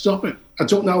need to stop it. I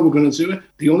don't know how we're going to do it.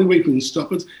 The only way we can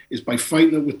stop it is by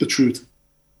fighting it with the truth.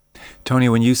 Tony,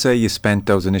 when you say you spent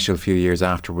those initial few years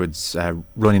afterwards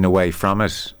running away from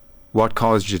it, what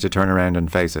caused you to turn around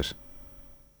and face it?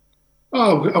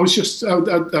 Oh,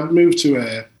 I moved to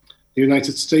the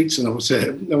United States, and I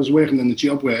was working in a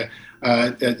job where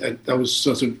I was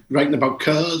sort of writing about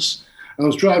cars. And I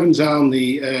was driving down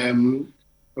the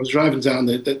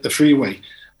freeway.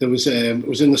 There was it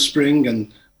was in the spring,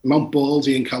 and Mount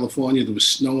Baldy in California, there was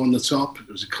snow on the top. It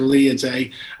was a clear day.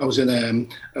 I was in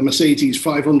a Mercedes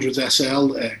 500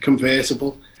 SL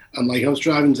convertible, and like I was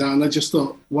driving down, I just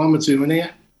thought, what am I doing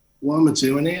here? What am I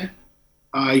doing here?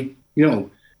 You know,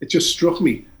 it just struck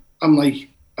me. I'm like,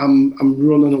 I'm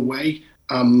running away.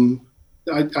 I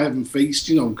haven't faced,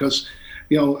 you know, because,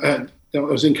 you know, I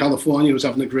was in California, I was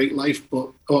having a great life,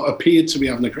 or appeared to be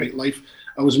having a great life.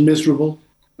 I was miserable.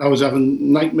 I was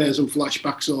having nightmares and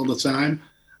flashbacks all the time.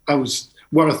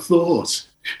 What I thought,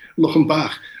 looking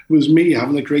back, was me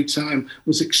having a great time,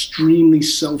 was extremely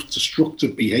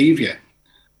self-destructive behaviour.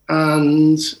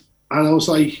 And I was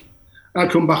like, I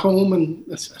come back home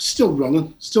and still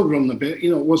running a bit.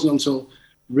 You know, it wasn't until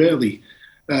really,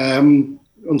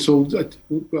 until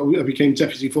I became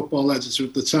deputy football editor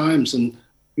at the Times, and,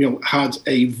 you know, had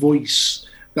a voice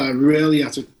that I really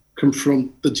had to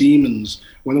confront the demons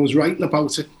when I was writing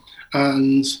about it.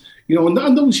 And,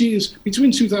 And those years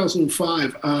between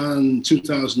 2005 and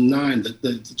 2009,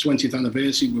 the 20th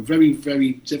anniversary, were very,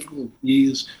 very difficult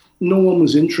years. No one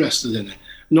was interested in it.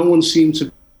 No one seemed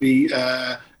to be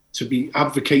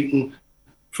advocating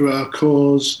for our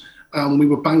cause, and we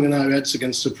were banging our heads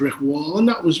against a brick wall. And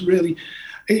that was really,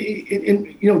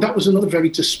 that was another very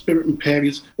dispiriting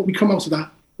period. But we come out of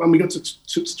that when we got to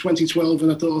 2012,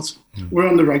 and I thought, we're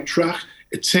on the right track.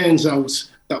 It turns out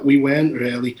that we weren't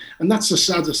really. And that's the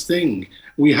saddest thing.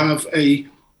 We have and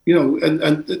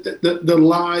the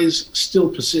lies still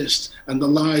persist, and the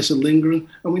lies are lingering,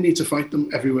 and we need to fight them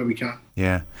everywhere we can.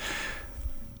 Yeah.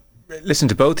 Listen,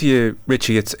 to both of you,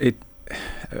 Richie, it's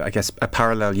I guess a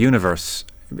parallel universe.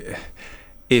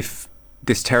 If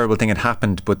this terrible thing had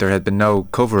happened but there had been no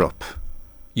cover-up,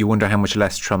 you wonder how much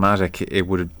less traumatic it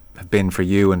would have been for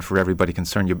you and for everybody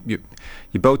concerned.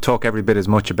 You both talk every bit as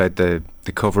much about the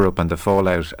cover-up and the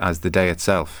fallout as the day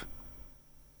itself.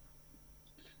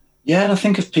 Yeah, and I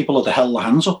think if people had held their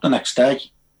hands up the next day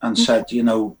and said,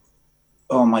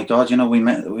 oh my God, we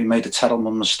made a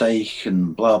terrible mistake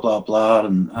and blah, blah, blah,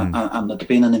 and there'd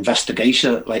been an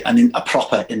investigation, like a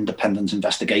proper independent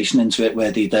investigation into it,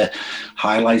 where they'd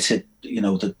highlighted,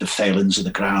 the failings of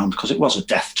the ground, because it was a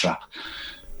death trap.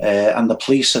 And the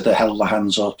police had held their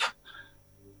hands up.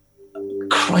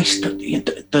 Christ,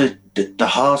 the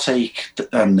heartache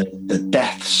and the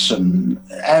deaths and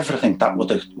everything that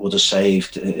would have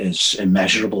saved is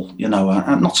immeasurable.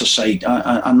 And not to say,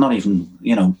 and not even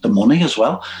the money as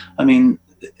well. I mean,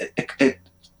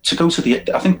 to go to the,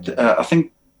 I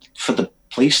think for the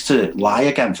police to lie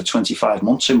again for 25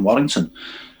 months in Warrington,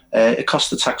 it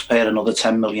cost the taxpayer another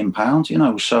 £10 million.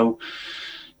 So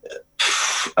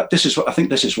this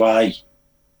is why.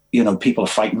 People are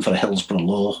fighting for a Hillsborough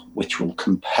law, which will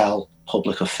compel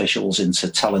public officials into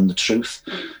telling the truth,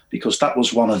 because that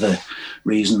was one of the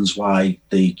reasons why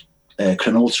the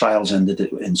criminal trials ended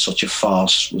in such a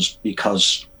farce, was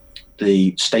because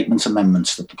the statement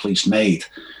amendments that the police made,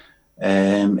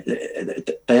 then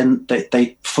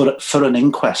they for an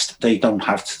inquest, they don't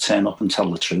have to turn up and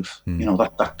tell the truth.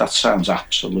 That sounds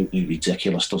absolutely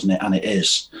ridiculous, doesn't it? And it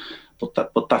is, but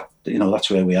that that's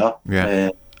where we are.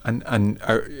 Yeah. And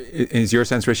is your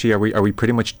sense, Richie, are we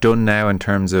pretty much done now in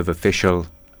terms of official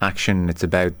action? It's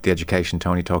about the education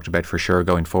Tony talked about for sure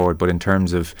going forward, but in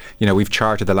terms of, we've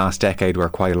charted the last decade where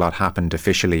quite a lot happened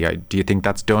officially. Do you think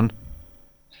that's done?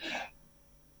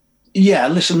 Yeah,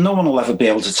 listen, no one will ever be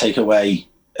able to take away,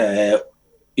 the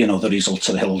results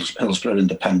of the Hillsborough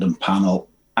Independent Panel.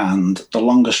 And the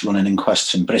longest running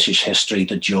inquests in British history,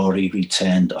 the jury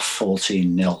returned a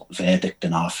 14-0 verdict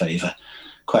in our favour.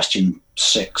 Question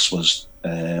 6 was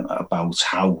about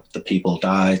how the people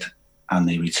died, and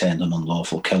they returned an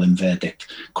unlawful killing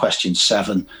verdict. Question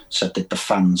 7 said, did the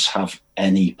fans have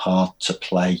any part to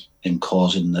play in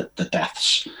causing the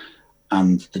deaths?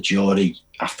 And the jury,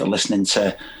 after listening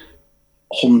to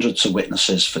hundreds of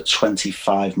witnesses for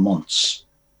 25 months,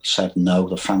 said no,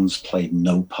 the fans played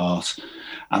no part.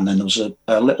 And then there was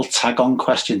a little tag-on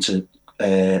question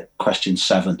to question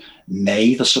 7.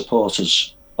 May the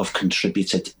supporters have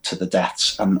contributed to the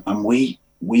deaths? And we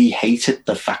hated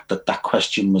the fact that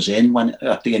question was in when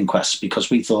at the inquest, because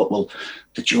we thought, well,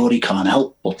 the jury can't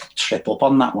help but trip up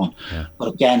on that one. Yeah.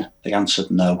 But again, they answered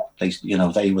no.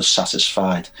 They were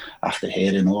satisfied after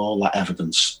hearing all that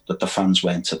evidence that the fans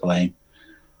weren't to blame.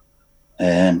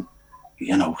 That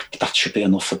should be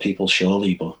enough for people,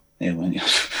 surely. But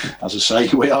as I say,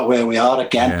 we are where we are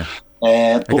again. Yeah.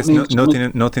 I guess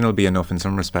nothing will be enough in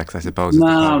some respects, I suppose.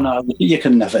 No, you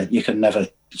can never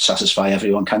satisfy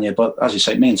everyone, can you? But as you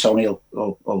say, me and Tony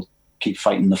will keep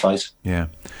fighting the fight. Yeah.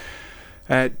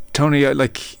 Tony,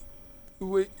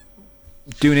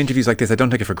 doing interviews like this, I don't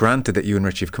take it for granted that you and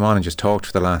Richie have come on and just talked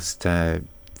for the last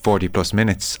 40 plus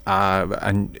minutes,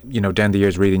 and down the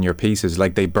years reading your pieces,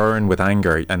 they burn with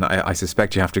anger, and I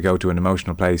suspect you have to go to an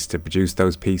emotional place to produce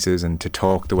those pieces and to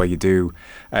talk the way you do.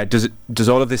 Does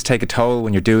all of this take a toll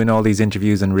when you're doing all these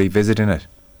interviews and revisiting it?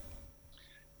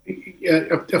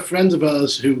 A friend of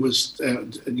ours who was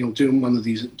doing one of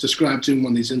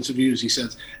these interviews, he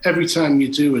said, every time you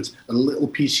do it, a little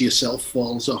piece of yourself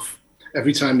falls off.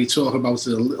 Every time you talk about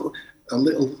it, a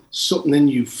little something in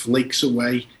you flakes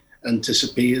away and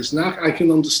disappears. And I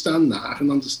can understand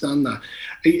that.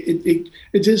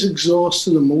 It is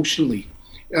exhausting emotionally.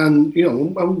 And,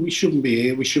 we shouldn't be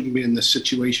here. We shouldn't be in this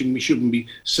situation. We shouldn't be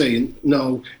saying,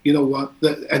 no, you know what,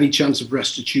 that any chance of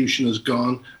restitution is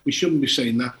gone. We shouldn't be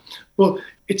saying that. But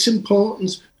it's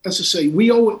important, as I say, we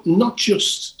owe it not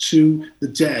just to the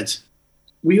dead,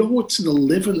 we owe it to the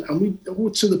living, and we owe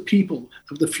it to the people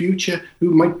of the future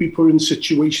who might be put in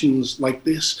situations like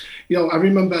this. I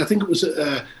remember, I think it was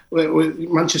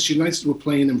Manchester United were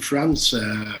playing in France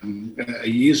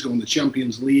years ago in the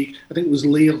Champions League. I think it was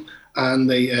Lille and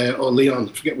or Lyon,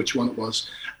 I forget which one it was.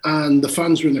 And the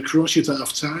fans were in a crush at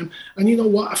half time. And you know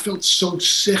what? I felt so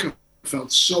sick. I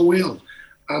felt so ill.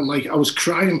 And I was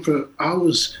crying for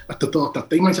hours at the thought that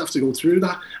they might have to go through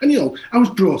that. And, I was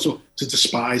brought up to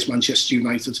despise Manchester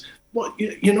United. But,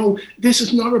 this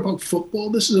is not about football.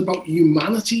 This is about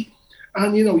humanity.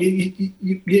 And, you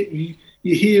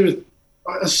hear it.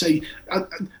 I say,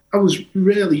 I was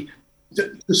really,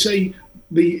 to say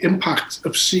the impact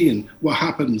of seeing what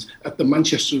happened at the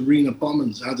Manchester Arena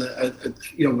bombings had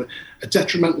a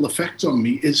detrimental effect on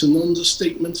me is an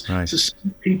understatement. Right. To see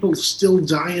people still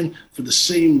dying for the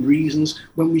same reasons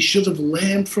when we should have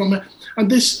learned from it.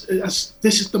 And this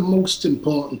is the most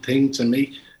important thing to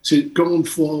me. To going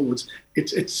forward,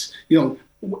 it's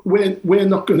we're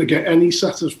not going to get any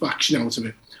satisfaction out of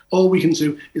it. All we can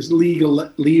do is leave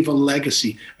a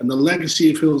legacy, and the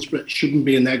legacy of Hillsborough shouldn't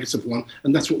be a negative one,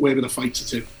 and that's what we're going to fight to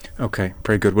do. Okay,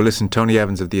 very good. Well, listen, Tony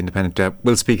Evans of The Independent,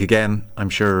 we'll speak again, I'm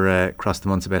sure, across the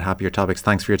months about happier topics.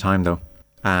 Thanks for your time, though.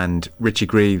 And Richie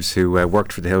Greaves, who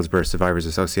worked for the Hillsborough Survivors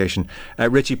Association.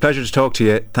 Richie, pleasure to talk to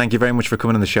you. Thank you very much for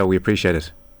coming on the show. We appreciate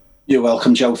it. You're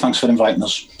welcome, Joe. Thanks for inviting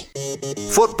us.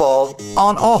 Football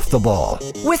on Off the Ball.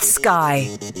 With Sky,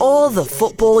 all the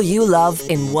football you love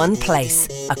in one place,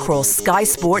 across Sky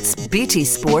Sports, BT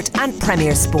Sport and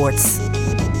Premier Sports.